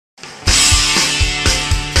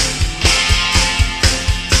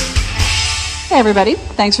everybody.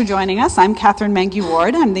 Thanks for joining us. I'm Catherine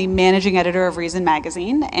Mengue-Ward. I'm the managing editor of Reason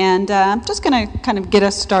Magazine, and I'm just going to kind of get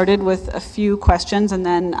us started with a few questions, and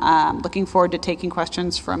then looking forward to taking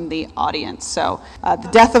questions from the audience. So, the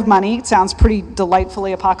death of money sounds pretty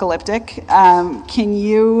delightfully apocalyptic. Can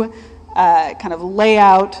you kind of lay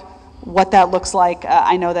out what that looks like?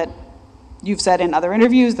 I know that you've said in other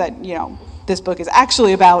interviews that, you know, this book is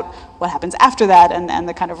actually about what happens after that and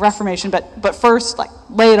the kind of Reformation, but first, like,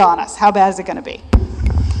 lay it on us. How bad is it going to be?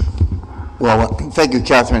 Well, thank you,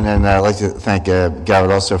 Catherine, and I'd like to thank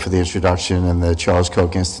Garrett also for the introduction, and the Charles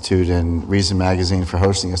Koch Institute and Reason Magazine for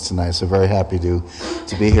hosting us tonight. So very happy to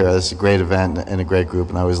be here. This is a great event and a great group,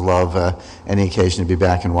 and I always love any occasion to be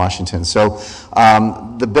back in Washington. So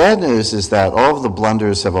the bad news is that all of the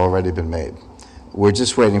blunders have already been made. We're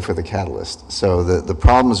just waiting for the catalyst. So the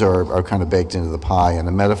problems are kind of baked into the pie, and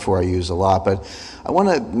a metaphor I use a lot, but I want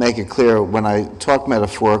to make it clear when I talk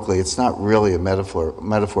metaphorically, it's not really a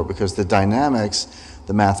metaphor because the dynamics,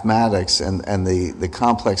 the mathematics, and the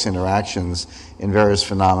complex interactions in various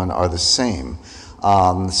phenomena are the same.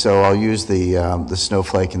 So I'll use the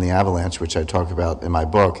snowflake and the avalanche, which I talk about in my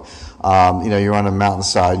book. You know, you're on a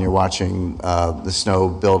mountainside and you're watching the snow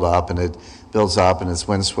build up, and it builds up and it's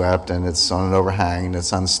windswept and it's on an overhang and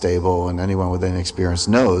it's unstable, and anyone with any experience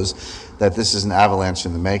knows that this is an avalanche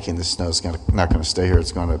in the making. The snow's not going to stay here,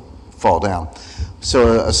 it's going to fall down.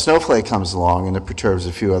 So a snowflake comes along and it perturbs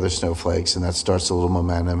a few other snowflakes, and that starts a little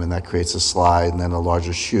momentum, and that creates a slide and then a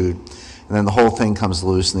larger chute, and then the whole thing comes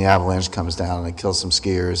loose and the avalanche comes down and it kills some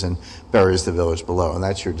skiers and buries the village below, and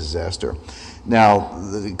that's your disaster. Now,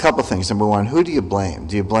 a couple things. Number one, who do you blame?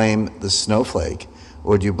 Do you blame the snowflake,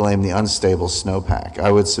 or do you blame the unstable snowpack?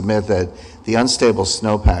 I would submit that the unstable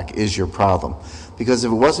snowpack is your problem, because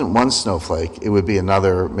if it wasn't one snowflake, it would be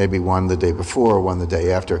another, maybe one the day before, one the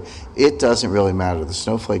day after. It doesn't really matter. The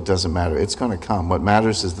snowflake doesn't matter. It's going to come. What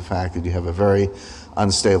matters is the fact that you have a very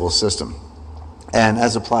unstable system. And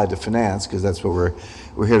as applied to finance, because that's what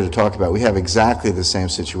we're here to talk about, we have exactly the same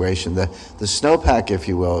situation. The snowpack, if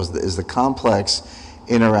you will, is the complex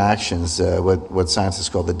interactions, what scientists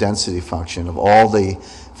call the density function of all the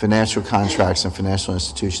financial contracts and financial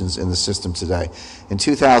institutions in the system today. In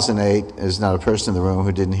 2008, there's not a person in the room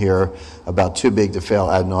who didn't hear about too big to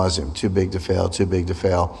fail ad nauseum, too big to fail, too big to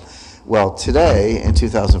fail. Well, today, in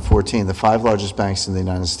 2014, the 5 largest banks in the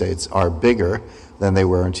United States are bigger than they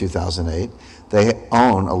were in 2008. They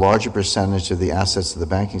own a larger percentage of the assets of the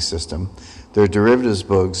banking system. Their derivatives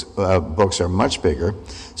books are much bigger.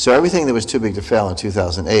 So everything that was too big to fail in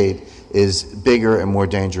 2008 is bigger and more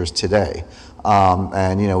dangerous today.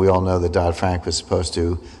 And you know, we all know that Dodd-Frank was supposed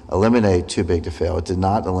to eliminate too big to fail. It did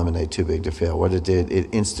not eliminate too big to fail. What it did,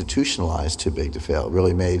 it institutionalized too big to fail. It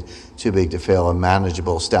really made too big to fail a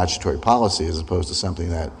manageable statutory policy, as opposed to something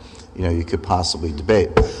that, you know, you could possibly debate.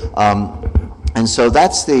 And so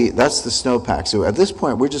that's the snowpack. So at this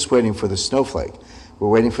point, we're just waiting for the snowflake. We're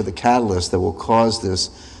waiting for the catalyst that will cause this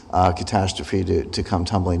catastrophe to come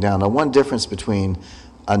tumbling down. Now, one difference between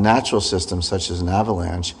a natural system such as an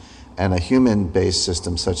avalanche and a human-based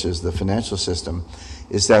system such as the financial system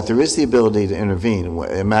is that there is the ability to intervene.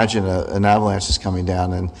 Imagine an avalanche is coming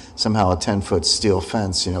down and somehow a 10-foot steel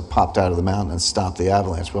fence, you know, popped out of the mountain and stopped the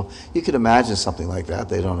avalanche. Well, you could imagine something like that.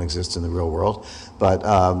 They don't exist in the real world,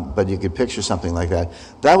 but you could picture something like that.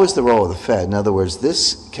 That was the role of the Fed. In other words,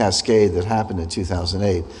 this cascade that happened in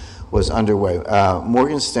 2008 was underway.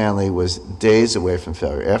 Morgan Stanley was days away from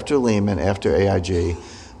failure. After Lehman, after AIG,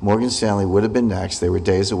 Morgan Stanley would have been next. They were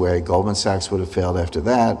days away. Goldman Sachs would have failed after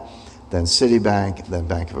that, then Citibank, then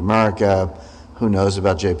Bank of America. Who knows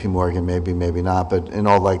about JP Morgan, maybe, maybe not, but in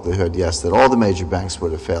all likelihood, yes, that all the major banks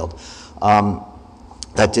would have failed.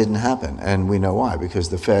 That didn't happen, and we know why, because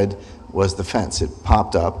the Fed was the fence. It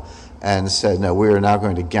popped up and said, no, we are now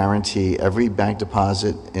going to guarantee every bank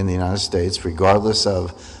deposit in the United States, regardless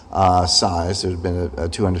of size. There's been a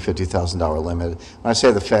 $250,000 limit. When I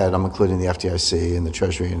say the Fed, I'm including the FDIC and the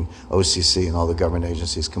Treasury and OCC and all the government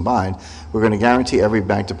agencies combined. We're going to guarantee every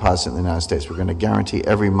bank deposit in the United States. We're going to guarantee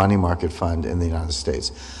every money market fund in the United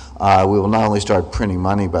States. We will not only start printing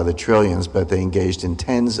money by the trillions, but they engaged in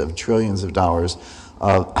tens of trillions of dollars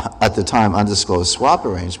at the time undisclosed swap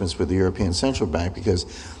arrangements with the European Central Bank, because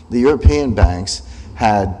the European banks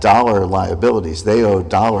had dollar liabilities. They owed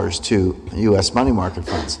dollars to U.S. money market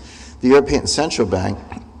funds. The European Central Bank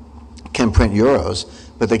can print euros,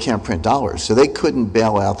 but they can't print dollars. So they couldn't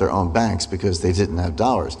bail out their own banks because they didn't have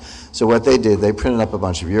dollars. So what they did, they printed up a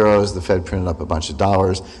bunch of euros, the Fed printed up a bunch of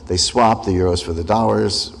dollars, they swapped the euros for the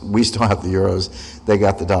dollars, we still have the euros, they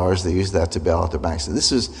got the dollars, they used that to bail out their banks. So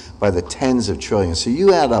this is by the tens of trillions. So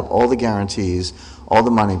you add up all the guarantees, all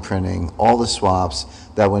the money printing, all the swaps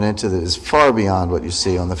that went into this is far beyond what you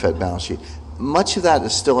see on the Fed balance sheet. Much of that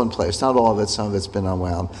is still in place, not all of it, some of it's been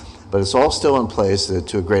unwound, but it's all still in place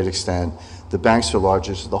to a great extent. The banks are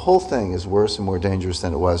larger, so the whole thing is worse and more dangerous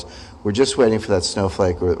than it was. We're just waiting for that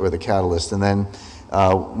snowflake or the catalyst. And then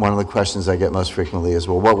one of the questions I get most frequently is,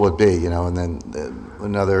 well, what will it be? You know, and then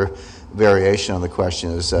another variation on the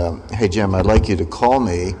question is, hey, Jim, I'd like you to call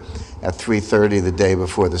me at 3:30 the day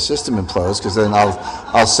before the system implodes, because then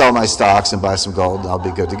I'll sell my stocks and buy some gold and I'll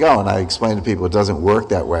be good to go. And I explain to people it doesn't work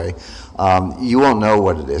that way. You won't know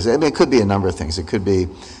what it is. I mean, it could be a number of things. It could be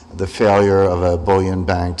the failure of a bullion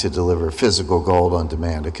bank to deliver physical gold on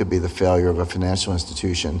demand. It could be the failure of a financial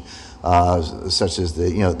institution, such as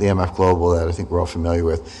the MF Global that I think we're all familiar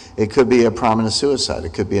with. It could be a prominent suicide.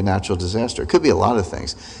 It could be a natural disaster. It could be a lot of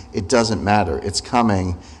things. It doesn't matter. It's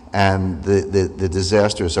coming, and the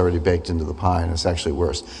disaster is already baked into the pie, and it's actually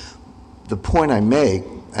worse. The point I make,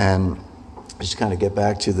 and just kind of get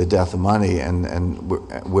back to the death of money and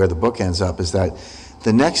where the book ends up, is that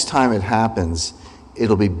the next time it happens,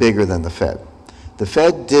 it'll be bigger than the Fed. The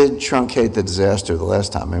Fed did truncate the disaster the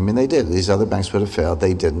last time. I mean, they did. These other banks would have failed.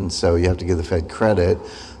 They didn't. So you have to give the Fed credit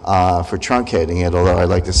for truncating it. Although I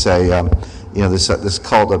like to say, this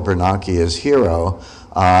cult of Bernanke is hero.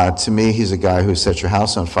 To me, he's a guy who sets your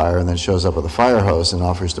house on fire and then shows up with a fire hose and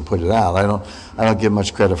offers to put it out. I don't give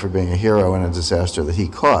much credit for being a hero in a disaster that he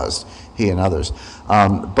caused, he and others.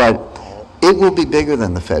 But it will be bigger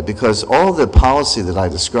than the Fed, because all the policy that I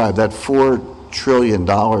described, that $4 trillion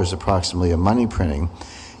approximately of money printing,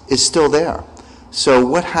 is still there. So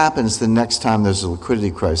what happens the next time there's a liquidity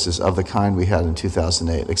crisis of the kind we had in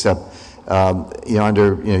 2008? Except,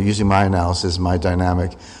 using my analysis, my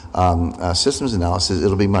dynamic systems analysis,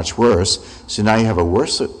 it'll be much worse. So now you have a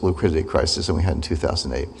worse liquidity crisis than we had in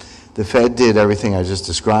 2008. The Fed did everything I just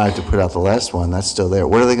described to put out the last one. That's still there.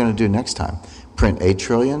 What are they going to do next time? Print 8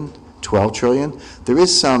 trillion? 12 trillion?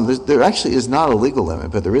 There actually is not a legal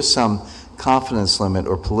limit, but there is some confidence limit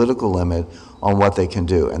or political limit on what they can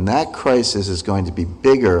do. And that crisis is going to be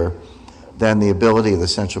bigger than the ability of the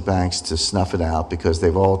central banks to snuff it out, because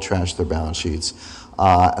they've all trashed their balance sheets.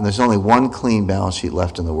 And there's only one clean balance sheet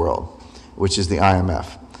left in the world, which is the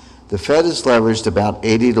IMF. The Fed is leveraged about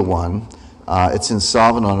 80 to 1. It's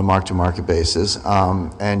insolvent on a mark-to-market basis.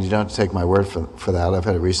 And you don't have to take my word for that. I've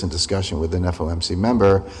had a recent discussion with an FOMC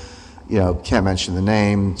member. Can't mention the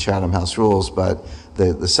name, Chatham House rules, but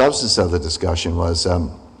the substance of the discussion was,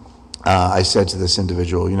 I said to this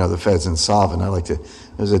individual, the Fed's insolvent. It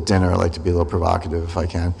was at dinner, I like to be a little provocative if I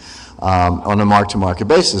can. On a mark-to-market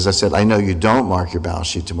basis, I said, I know you don't mark your balance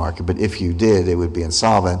sheet to market, but if you did, it would be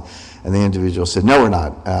insolvent. And the individual said, no, we're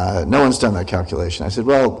not. No one's done that calculation. I said,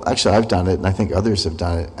 well, actually, I've done it, and I think others have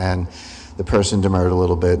done it. And the person demurred a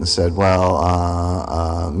little bit and said,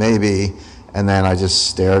 well, maybe. And then I just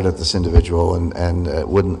stared at this individual and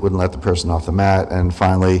wouldn't let the person off the mat. And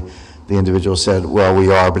finally, the individual said, well,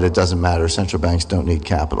 we are, but it doesn't matter. Central banks don't need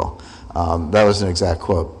capital. That was an exact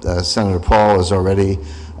quote. Senator Paul has already,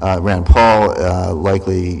 Rand Paul,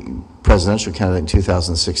 likely presidential candidate in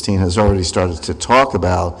 2016, has already started to talk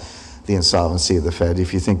about the insolvency of the Fed.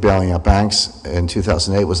 If you think bailing out banks in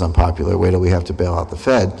 2008 was unpopular, wait till we have to bail out the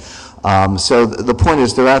Fed. So the point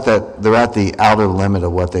is they're at the outer limit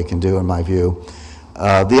of what they can do, in my view.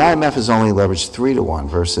 The IMF is only leveraged 3 to 1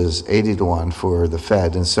 versus 80 to 1 for the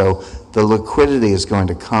Fed, and so the liquidity is going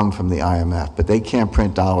to come from the IMF, but they can't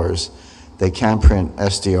print dollars. They can print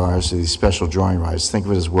SDRs, or these special drawing rights. Think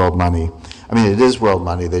of it as world money. I mean, it is world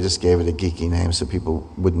money. They just gave it a geeky name so people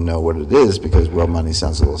wouldn't know what it is, because world money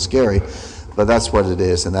sounds a little scary. But that's what it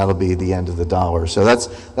is, and that'll be the end of the dollar. So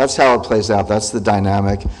that's how it plays out. That's the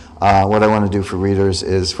dynamic. What I want to do for readers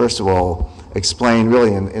is, first of all, explain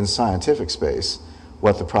really in scientific space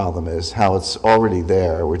what the problem is, how it's already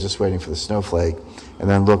there. We're just waiting for the snowflake, and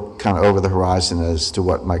then look kind of over the horizon as to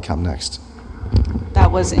what might come next.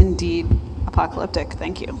 That was indeed apocalyptic.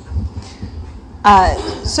 Thank you.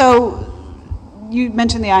 So you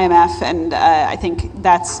mentioned the IMF, and I think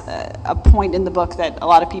that's a point in the book that a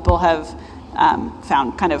lot of people have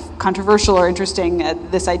found kind of controversial or interesting.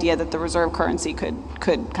 This idea that the reserve currency could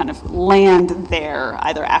kind of land there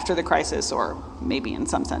either after the crisis or maybe in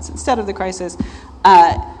some sense instead of the crisis.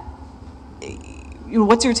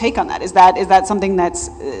 What's your take on that? Is that something that's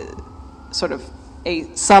sort of a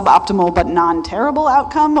suboptimal but non-terrible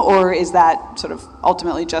outcome, or is that sort of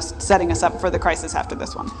ultimately just setting us up for the crisis after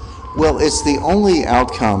this one? Well, it's the only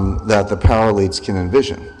outcome that the power elites can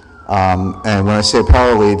envision. And when I say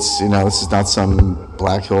power elites, this is not some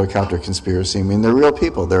black helicopter conspiracy. I mean, they're real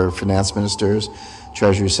people. They're finance ministers,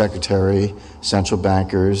 Treasury Secretary, central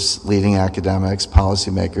bankers, leading academics,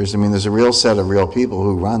 policymakers. I mean, there's a real set of real people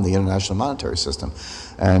who run the international monetary system.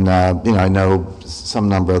 And, I know some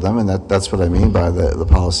number of them, and that's what I mean by the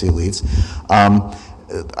policy elites.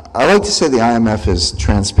 I like to say the IMF is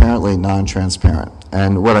transparently non-transparent.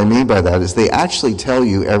 And what I mean by that is they actually tell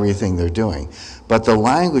you everything they're doing. But the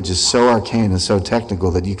language is so arcane and so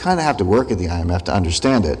technical that you kind of have to work at the IMF to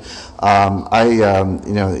understand it.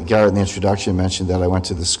 Garrett in the introduction mentioned that I went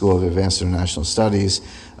to the School of Advanced International Studies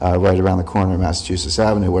right around the corner of Massachusetts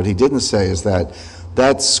Avenue. What he didn't say is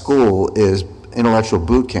that school is intellectual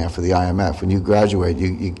boot camp for the IMF. When you graduate,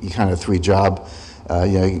 you kind of three-job,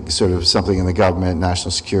 sort of something in the government,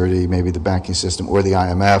 national security, maybe the banking system, or the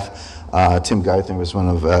IMF. Tim Geithner was one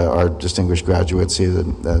of our distinguished graduates. He had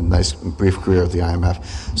a nice brief career at the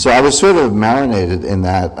IMF. So I was sort of marinated in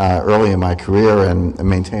that early in my career and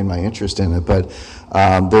maintained my interest in it. But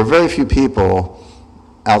there are very few people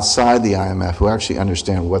outside the IMF who actually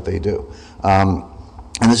understand what they do. And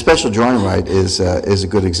the special drawing right is a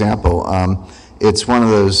good example. It's one of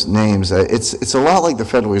those names. It's a lot like the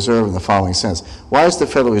Federal Reserve in the following sense. Why is the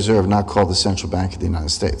Federal Reserve not called the Central Bank of the United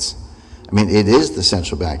States? I mean, it is the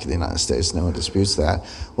central bank of the United States. No one disputes that.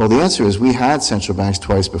 Well, the answer is we had central banks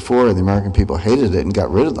twice before, and the American people hated it and got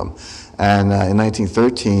rid of them. And in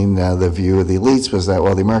 1913, the view of the elites was that,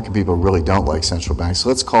 well, the American people really don't like central banks, so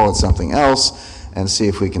let's call it something else and see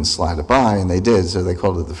if we can slide it by, and they did, so they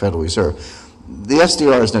called it the Federal Reserve. The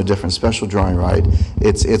SDR is no different, special drawing right.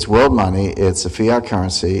 It's world money, it's a fiat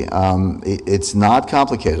currency. It's not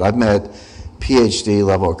complicated. I've met PhD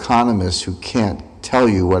level economists who can't tell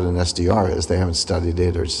you what an SDR is. They haven't studied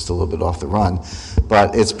it, or it's just a little bit off the run.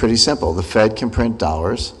 But it's pretty simple. The Fed can print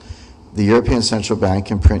dollars, the European Central Bank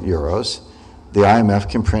can print euros, the IMF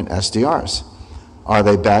can print SDRs. Are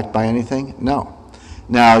they backed by anything? No.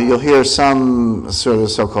 Now, you'll hear some sort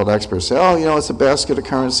of so-called experts say, oh, it's a basket of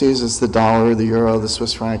currencies, it's the dollar, the euro, the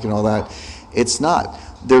Swiss franc, and all that. It's not.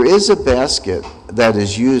 There is a basket that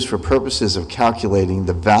is used for purposes of calculating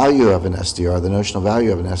the value of an SDR, the notional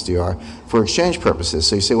value of an SDR, for exchange purposes.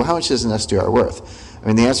 So you say, well, how much is an SDR worth? I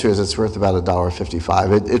mean, the answer is it's worth about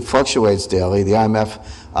 $1.55. It fluctuates daily. The IMF,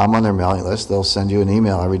 I'm on their mailing list. They'll send you an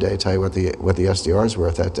email every day, tell you what the SDR is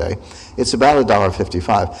worth that day. It's about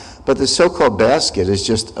 $1.55. But the so-called basket is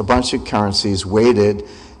just a bunch of currencies weighted,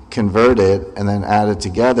 converted, and then added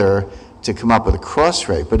together to come up with a cross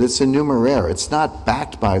rate, but it's a numeraire. It's not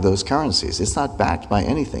backed by those currencies. It's not backed by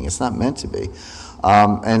anything. It's not meant to be.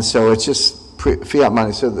 And so it's just fiat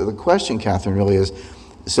money. So the question, Catherine, really is,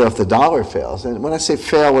 so if the dollar fails, and when I say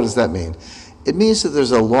fail, what does that mean? It means that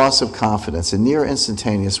there's a loss of confidence, a near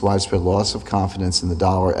instantaneous widespread loss of confidence in the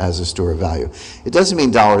dollar as a store of value. It doesn't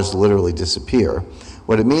mean dollars literally disappear.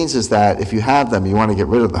 What it means is that if you have them, you want to get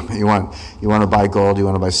rid of them. You want to buy gold, you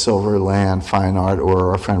want to buy silver, land, fine art,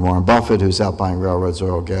 or our friend Warren Buffett, who's out buying railroads,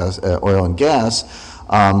 oil and gas.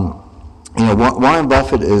 Warren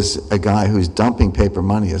Buffett is a guy who's dumping paper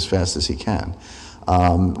money as fast as he can.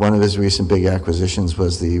 One of his recent big acquisitions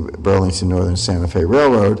was the Burlington Northern Santa Fe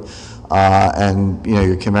Railroad. And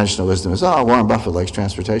your conventional wisdom is, Warren Buffett likes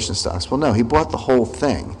transportation stocks. Well, no, he bought the whole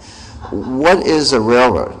thing. What is a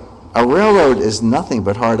railroad? A railroad is nothing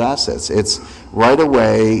but hard assets. It's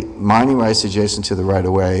right-of-way, mining rights adjacent to the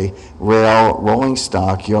right-of-way, rail, rolling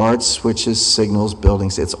stock, yards, switches, signals,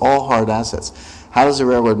 buildings. It's all hard assets. How does a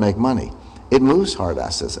railroad make money? It moves hard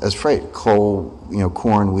assets as freight, coal,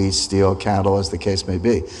 corn, wheat, steel, cattle, as the case may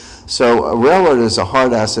be. So a railroad is a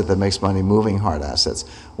hard asset that makes money moving hard assets.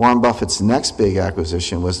 Warren Buffett's next big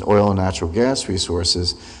acquisition was oil and natural gas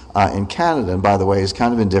resources in Canada. And by the way, he's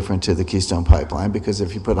kind of indifferent to the Keystone Pipeline, because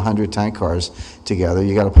if you put 100 tank cars together,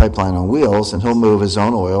 you got a pipeline on wheels, and he'll move his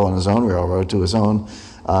own oil on his own railroad to his own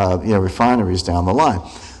refineries down the line.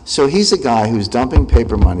 So he's a guy who's dumping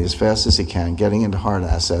paper money as fast as he can, getting into hard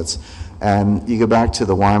assets. And you go back to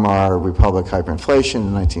the Weimar Republic hyperinflation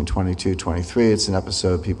in 1922-23. It's an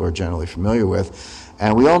episode people are generally familiar with.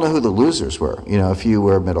 And we all know who the losers were. If you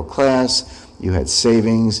were middle class, you had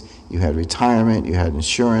savings, you had retirement, you had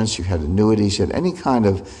insurance, you had annuities, you had any kind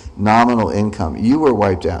of nominal income, you were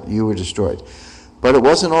wiped out, you were destroyed. But it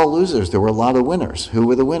wasn't all losers. There were a lot of winners. Who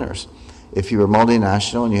were the winners? If you were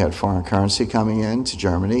multinational and you had foreign currency coming in to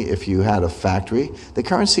Germany, if you had a factory, the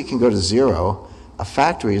currency can go to zero. A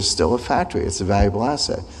factory is still a factory. It's a valuable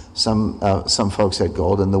asset. Some folks had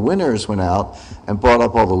gold, and the winners went out and bought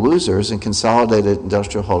up all the losers and consolidated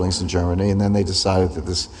industrial holdings in Germany, and then they decided that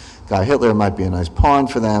this guy Hitler might be a nice pawn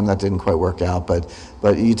for them. That didn't quite work out, but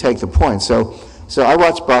you take the point. So I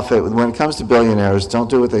watch Buffett. When it comes to billionaires, don't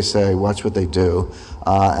do what they say, watch what they do.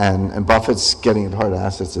 And Buffett's getting into hard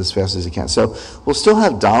assets as fast as he can. So we'll still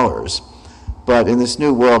have dollars, but in this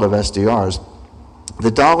new world of SDRs, the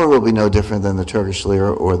dollar will be no different than the Turkish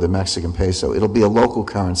lira or the Mexican peso. It'll be a local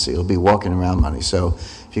currency. It'll be walking around money. So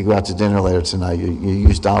if you go out to dinner later tonight, you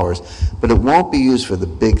use dollars. But it won't be used for the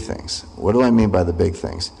big things. What do I mean by the big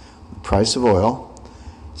things? The price of oil,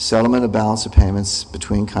 settlement of balance of payments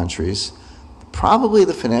between countries, probably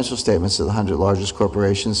the financial statements of the 100 largest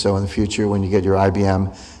corporations. So in the future, when you get your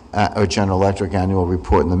IBM or General Electric annual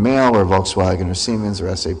report in the mail, or Volkswagen or Siemens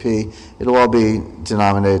or SAP, it'll all be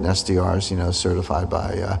denominated in SDRs, certified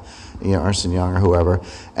by Ernst & Young or whoever.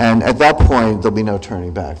 And at that point, there'll be no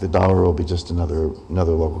turning back. The dollar will be just another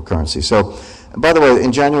local currency. So, by the way,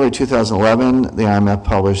 in January 2011, the IMF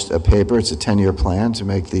published a paper. It's a 10-year plan to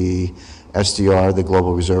make the SDR the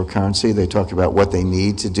global reserve currency. They talk about what they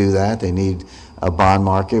need to do that. They need a bond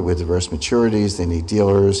market with diverse maturities. They need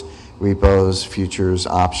dealers, repos, futures,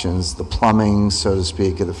 options, the plumbing, so to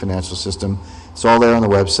speak, of the financial system. It's all there on the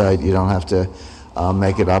website. You don't have to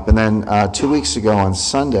make it up. And then 2 weeks ago on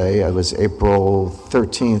Sunday, it was April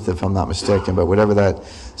 13th, if I'm not mistaken, but whatever that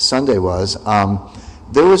Sunday was,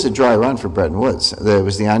 there was a dry run for Bretton Woods. There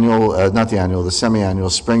was the annual, the semi-annual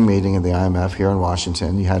spring meeting of the IMF here in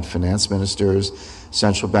Washington. You had finance ministers,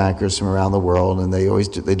 central bankers from around the world, and they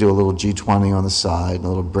do a little G20 on the side, and a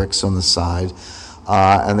little BRICS on the side.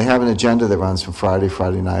 And they have an agenda that runs from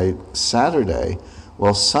Friday night, Saturday.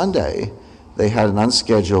 Well, Sunday, they had an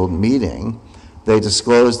unscheduled meeting. They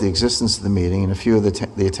disclosed the existence of the meeting, and a few of the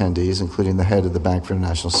attendees, including the head of the Bank for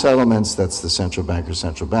International Settlements, that's the central banker's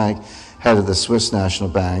central bank, head of the Swiss National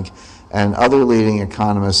Bank, and other leading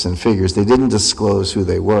economists and figures. They didn't disclose who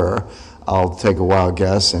they were. I'll take a wild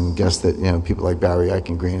guess and guess that people like Barry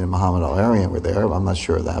Eichengreen and Mohammed Al-Arian were there. I'm not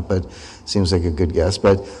sure of that, but seems like a good guess.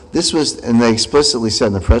 But this was, and they explicitly said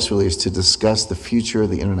in the press release, to discuss the future of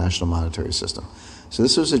the international monetary system. So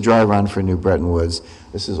this was a dry run for New Bretton Woods.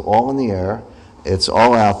 This is all in the air. It's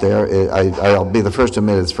all out there. I'll be the first to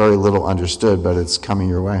admit it's very little understood, but it's coming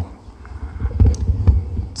your way.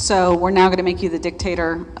 So we're now going to make you the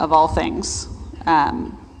dictator of all things,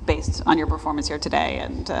 based on your performance here today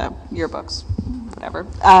and your books, whatever.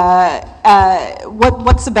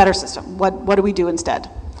 What's the better system? What do we do instead?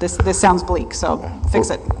 This sounds bleak, so fix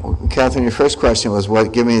it. Catherine, your first question was,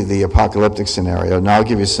 give me the apocalyptic scenario. Now I'll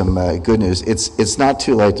give you some good news. It's not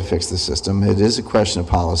too late to fix the system. It is a question of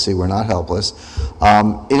policy. We're not helpless.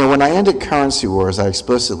 When I ended currency wars, I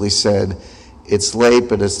explicitly said, it's late,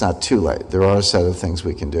 but it's not too late. There are a set of things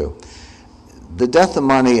we can do. The death of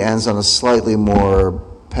money ends on a slightly more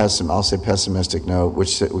pessimistic note,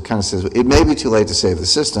 which kind of says it may be too late to save the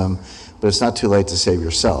system, but it's not too late to save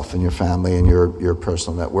yourself and your family and your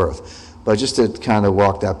personal net worth. But just to kind of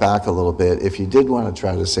walk that back a little bit, if you did want to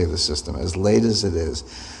try to save the system, as late as it is,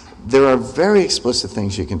 there are very explicit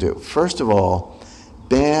things you can do. First of all,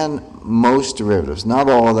 ban most derivatives, not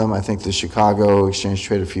all of them. I think the Chicago Exchange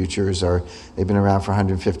Traded Futures they've been around for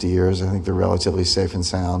 150 years. I think they're relatively safe and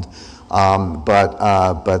sound. But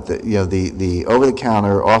the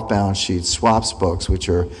over-the-counter, off-balance sheet swaps books, which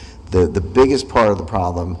are the biggest part of the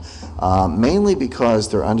problem, mainly because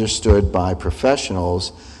they're understood by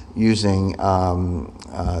professionals using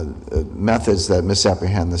methods that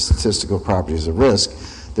misapprehend the statistical properties of risk.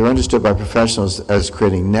 They're understood by professionals as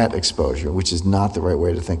creating net exposure, which is not the right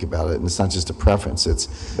way to think about it. And it's not just a preference. It's,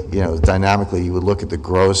 dynamically you would look at the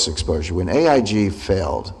gross exposure. When AIG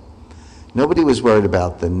failed, nobody was worried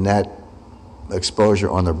about the net exposure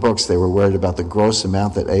on their books. They were worried about the gross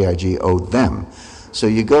amount that AIG owed them. So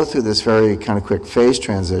you go through this very kind of quick phase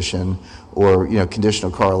transition or conditional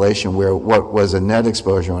correlation where what was a net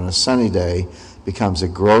exposure on a sunny day becomes a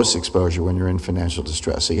gross exposure when you're in financial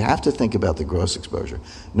distress. So you have to think about the gross exposure.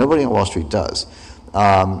 Nobody on Wall Street does.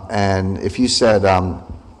 And if you said,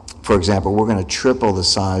 for example, we're going to triple the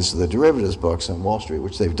size of the derivatives books on Wall Street,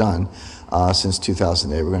 which they've done since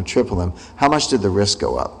 2008, we're going to triple them, how much did the risk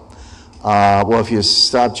go up? Well, if you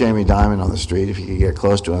stop Jamie Dimon on the street, if you could get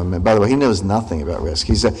close to him, and by the way, he knows nothing about risk.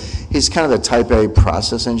 He's kind of a type A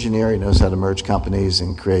process engineer. He knows how to merge companies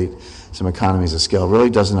and create some economies of scale. Really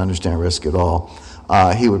doesn't understand risk at all.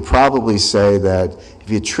 He would probably say that if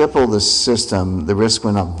you triple the system, the risk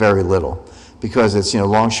went up very little because it's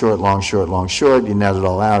long, short, long, short, long, short. You net it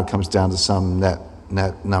all out, it comes down to some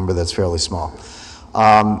net number that's fairly small.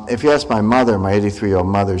 If you ask my mother, my 83-year-old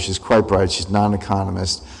mother, she's quite bright. She's not an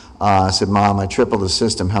economist. said, Mom, I tripled the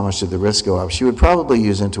system, how much did the risk go up? She would probably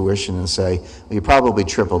use intuition and say, well, you probably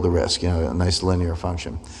tripled the risk, a nice linear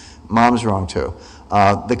function. Mom's wrong too.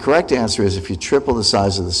 The correct answer is if you triple the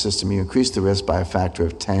size of the system, you increase the risk by a factor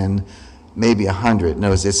of 10, maybe 100.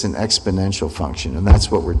 No, it's an exponential function, and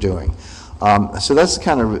that's what we're doing. So that's the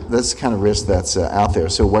kind of risk that's out there.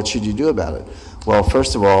 So what should you do about it? Well,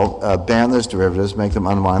 first of all, ban those derivatives, make them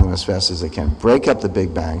unwind them as fast as they can. Break up the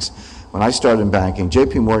big banks. When I started in banking,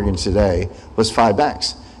 JP Morgan today was 5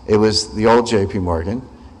 banks. It was the old JP Morgan,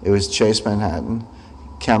 it was Chase Manhattan,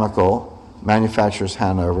 Chemical, Manufacturers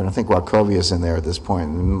Hanover, and I think Wachovia is in there at this point.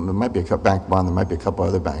 And there might be a bank one, there might be a couple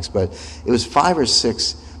other banks, but it was 5 or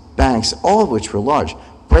 6 banks, all of which were large.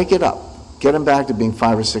 Break it up. Get them back to being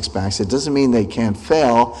 5 or 6 banks. It doesn't mean they can't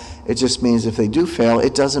fail. It just means if they do fail,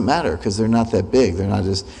 it doesn't matter because they're not that big. They're not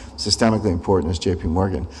as systemically important as JP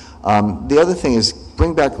Morgan. The other thing is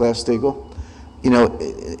bring back Glass-Steagall.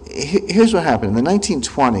 Here's what happened. In the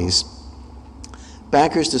 1920s,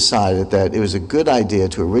 bankers decided that it was a good idea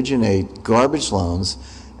to originate garbage loans,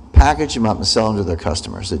 package them up and sell them to their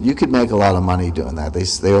customers. That you could make a lot of money doing that.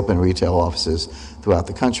 They opened retail offices throughout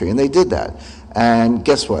the country, and they did that. And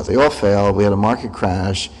guess what? They all failed. We had a market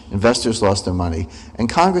crash. Investors lost their money. And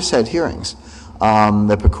Congress had hearings,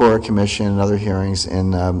 the Pecora Commission and other hearings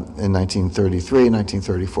in 1933 and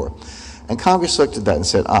 1934. And Congress looked at that and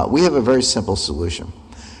said, we have a very simple solution.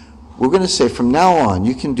 We're going to say from now on,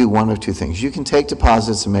 you can do one of two things. You can take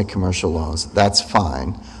deposits and make commercial loans. That's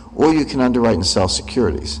fine. Or you can underwrite and sell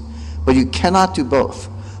securities. But you cannot do both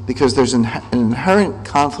because there's an inherent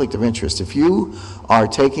conflict of interest. If you are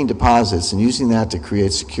taking deposits and using that to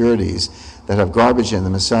create securities that have garbage in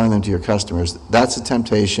them and selling them to your customers, that's a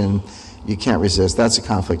temptation you can't resist. That's a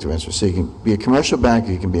conflict of interest. So you can be a commercial bank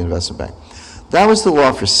or you can be an investment bank. That was the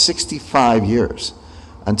law for 65 years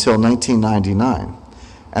until 1999.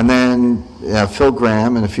 And then Phil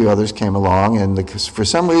Graham and a few others came along, and for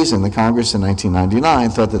some reason the Congress in 1999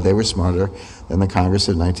 thought that they were smarter than the Congress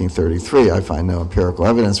of 1933. I find no empirical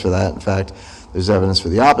evidence for that. In fact, there's evidence for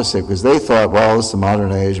the opposite, because they thought, well, it's the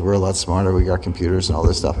modern age, we're a lot smarter, we got computers and all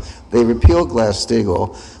this stuff. They repealed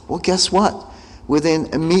Glass-Steagall. Well, guess what?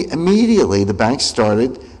 Immediately the banks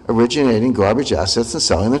started originating garbage assets and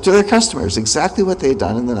selling them to their customers, exactly what they had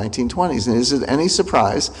done in the 1920s. And is it any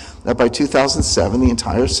surprise that by 2007 the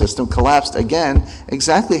entire system collapsed again,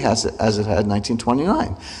 exactly as it had in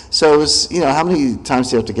 1929? So it was, how many times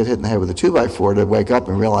do you have to get hit in the head with a 2x4 to wake up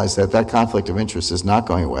and realize that that conflict of interest is not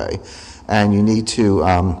going away, and you need to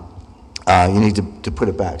put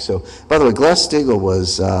it back. So, by the way, Glass-Steagall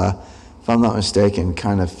was, if I'm not mistaken,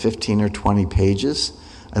 kind of 15 or 20 pages.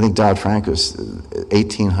 I think Dodd-Frank was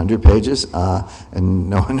 1,800 pages, and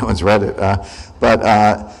no one's read it.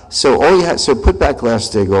 So put back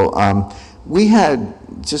Glass-Steagall. We had,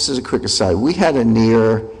 just as a quick aside, we had a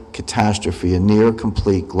near catastrophe, a near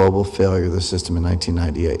complete global failure of the system in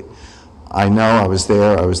 1998. I know, I was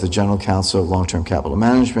there. I was the general counsel of Long-Term Capital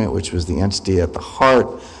Management, which was the entity at the heart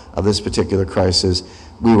of this particular crisis.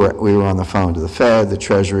 We were on the phone to the Fed, the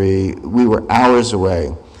Treasury. We were hours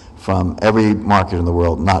away from every market in the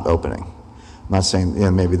world not opening. I'm not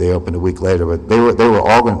saying maybe they opened a week later, but they were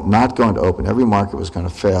all not going to open. Every market was going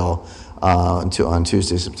to fail on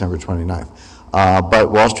Tuesday, September 29th.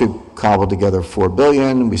 But Wall Street cobbled together $4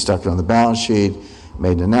 billion. We stuck it on the balance sheet,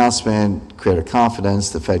 made an announcement, created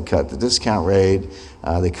confidence. The Fed cut the discount rate.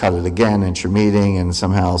 They cut it again, intra-meeting, and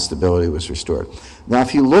somehow stability was restored. Now,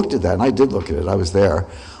 if you looked at that, and I did look at it, I was there,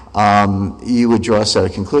 you would draw a set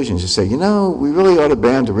of conclusions. You say, we really ought to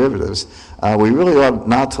ban derivatives. We really ought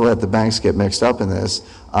not to let the banks get mixed up in this.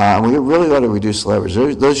 And we really ought to reduce leverage.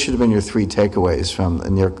 Those should have been your 3 takeaways from a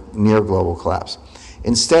near global collapse.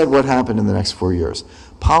 Instead, what happened in the next 4 years?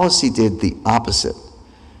 Policy did the opposite.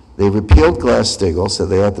 They repealed Glass-Steagall, so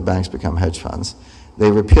they let the banks become hedge funds.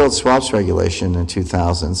 They repealed swaps regulation in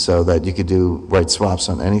 2000 so that you could write swaps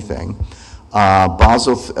on anything.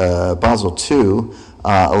 Basel II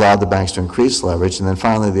allowed the banks to increase leverage, and then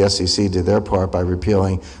finally the SEC did their part by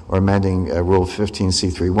repealing or amending Rule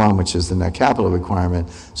 15c3-1, which is the net capital requirement,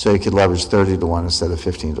 so you could leverage 30 to 1 instead of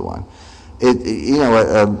 15 to 1.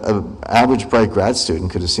 An average bright grad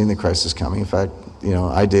student could have seen the crisis coming. In fact,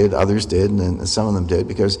 I did, others did, and some of them did,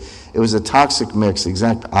 because it was a toxic mix, the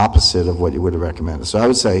exact opposite of what you would have recommended. So I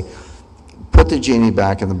would say, put the genie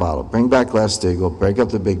back in the bottle. Bring back Glass-Steagall, break up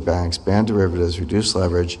the big banks, ban derivatives, reduce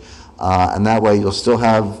leverage, and that way you'll still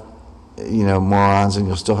have, morons and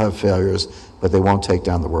you'll still have failures, but they won't take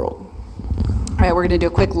down the world. All right, we're going to do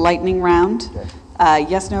a quick lightning round. Okay.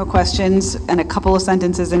 Yes, no questions, and a couple of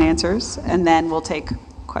sentences and answers, and then we'll take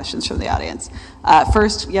questions from the audience.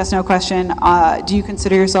 First, yes, no question. Do you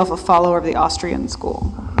consider yourself a follower of the Austrian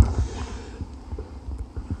school?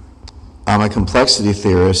 I'm a complexity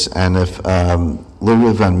theorist, and if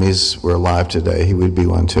Ludwig von Mises were alive today, he would be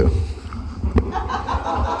one too.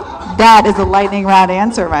 That is a lightning round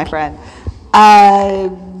answer, my friend.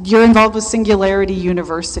 You're involved with Singularity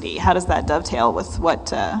University. How does that dovetail with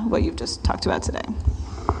what you've just talked about today?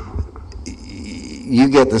 You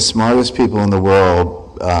get the smartest people in the world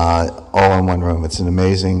all in one room. It's an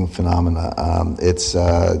amazing phenomena. It's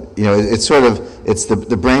the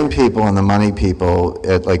brain people and the money people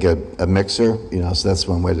at like a mixer. So that's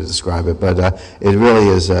one way to describe it. But it really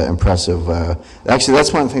is impressive. Actually,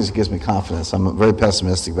 that's one of the things that gives me confidence. I'm very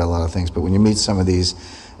pessimistic about a lot of things, but when you meet some of these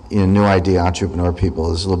new idea entrepreneur people,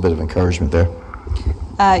 there's a little bit of encouragement there.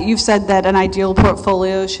 You've said that an ideal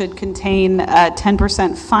portfolio should contain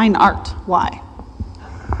 10% fine art. Why?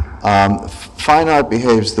 Fine art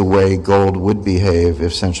behaves the way gold would behave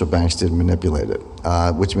if central banks didn't manipulate it,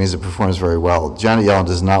 which means it performs very well. Janet Yellen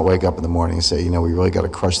does not wake up in the morning and say, we really got to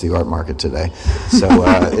crush the art market today. So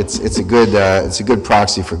it's a good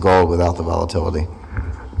proxy for gold without the volatility.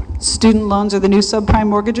 Student loans are the new subprime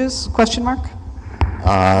mortgages? Question mark.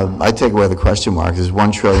 I take away the question mark. There's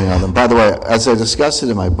 1 trillion of them. By the way, as I discussed it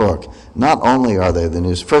in my book, not only are they the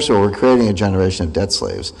news. First of all, we're creating a generation of debt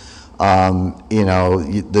slaves.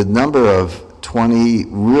 The number of 20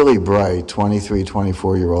 really bright 23,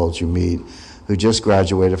 24-year-olds you meet who just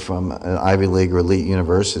graduated from an Ivy League or elite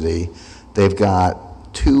university, they've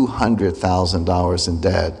got $200,000 in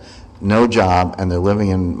debt, no job, and they're living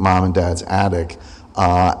in mom and dad's attic,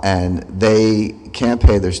 and they can't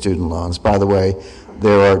pay their student loans. By the way,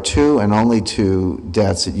 there are 2 and only 2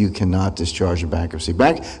 debts that you cannot discharge in bankruptcy.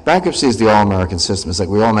 Bankruptcy is the all-American system. It's like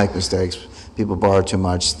we all make mistakes. People borrow too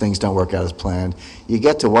much. Things don't work out as planned. You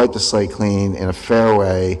get to wipe the slate clean in a fair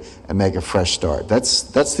way and make a fresh start. That's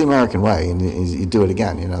the American way, and you do it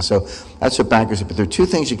again. So that's what bankruptcy. But there are 2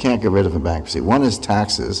 things you can't get rid of in bankruptcy. One is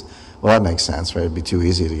taxes. Well, that makes sense, right? It'd be too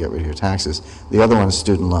easy to get rid of your taxes. The other one is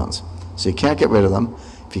student loans. So you can't get rid of them.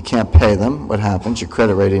 If you can't pay them, what happens? Your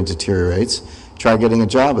credit rating deteriorates. Try getting a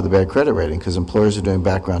job with a bad credit rating, because employers are doing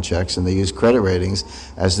background checks and they use credit ratings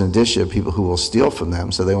as an indicia of people who will steal from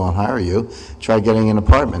them, so they won't hire you. Try getting an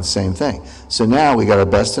apartment, same thing. So now we got our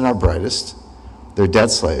best and our brightest. They're debt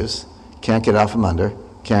slaves, can't get out from under,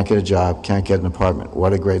 can't get a job, can't get an apartment.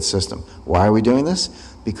 What a great system. Why are we doing this?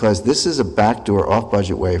 Because this is a backdoor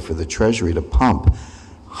off-budget way for the Treasury to pump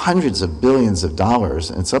hundreds of billions of dollars,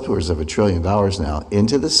 and it's upwards of $1 trillion now,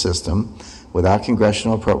 into the system without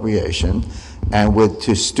congressional appropriation, and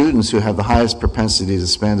to students who have the highest propensity to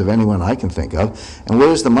spend of anyone I can think of. And where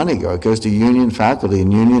does the money go? It goes to union faculty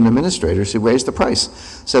and union administrators who raise the price.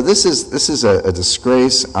 So this is a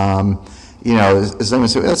disgrace. As someone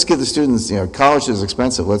said, let's give the students, college is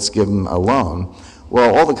expensive, let's give them a loan.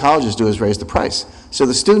 Well, all the colleges do is raise the price. So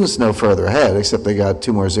the students know further ahead, except they got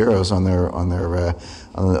 2 more zeros on the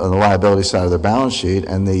liability side of their balance sheet,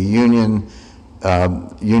 and the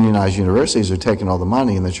unionized universities are taking all the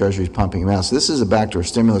money and the Treasury's pumping them out. So this is a backdoor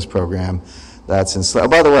stimulus program that's in.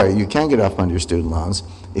 By the way, you can get off under your student loans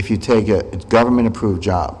if you take a government-approved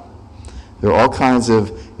job. There are all kinds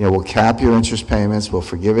of, we'll cap your interest payments, we'll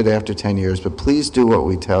forgive it after 10 years, but please do what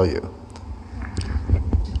we tell you.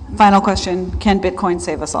 Final question, can Bitcoin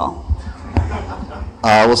save us all?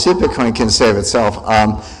 We'll see if Bitcoin can save itself.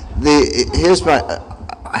 Here's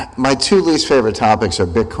my 2 least favorite topics are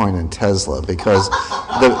Bitcoin and Tesla, because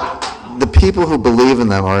the people who believe in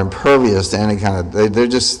them are impervious to any kind of,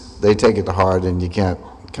 they take it to heart, and you can't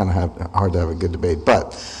hard to have a good debate.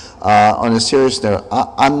 But on a serious note,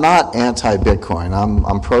 I'm not anti-Bitcoin.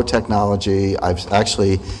 I'm pro-technology. I've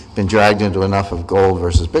actually been dragged into enough of gold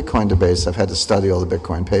versus Bitcoin debates. I've had to study all the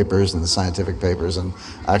Bitcoin papers and the scientific papers, and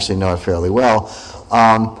actually know it fairly well.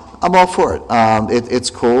 I'm all for it. It's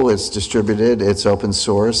cool, it's distributed, it's open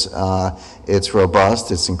source, it's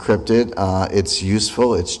robust, it's encrypted, it's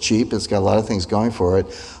useful, it's cheap, it's got a lot of things going for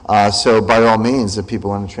it. So by all means, if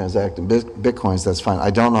people want to transact in Bitcoins, that's fine.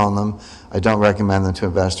 I don't own them. I don't recommend them to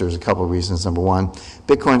investors. A couple of reasons. Number one,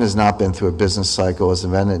 Bitcoin has not been through a business cycle. It was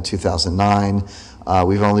invented in 2009.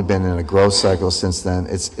 We've only been in a growth cycle since then.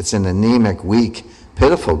 It's an anemic, weak,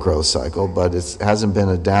 pitiful growth cycle, but it hasn't been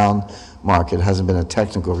a down market, hasn't been a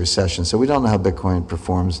technical recession. So we don't know how Bitcoin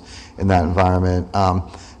performs in that environment.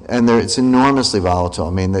 And it's enormously volatile.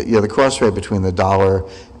 I mean, the cross rate between the dollar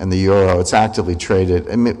and the euro, it's actively traded.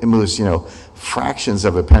 It moves, fractions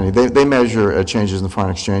of a penny. They measure changes in the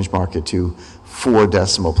foreign exchange market to 4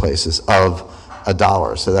 decimal places of a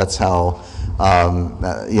dollar. So that's how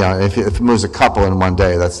If it moves a couple in one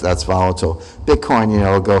day, that's volatile. Bitcoin,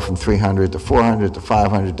 will go from 300 to 400 to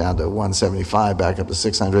 500 down to 175, back up to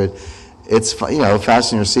 600. It's,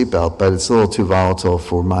 fasten your seatbelt, but it's a little too volatile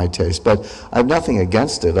for my taste. But I have nothing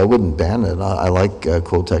against it. I wouldn't ban it. I like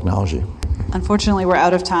cool technology. Unfortunately, we're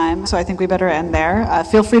out of time, so I think we better end there.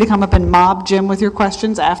 Feel free to come up and mob Jim with your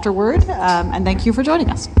questions afterward, and thank you for joining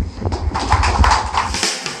us.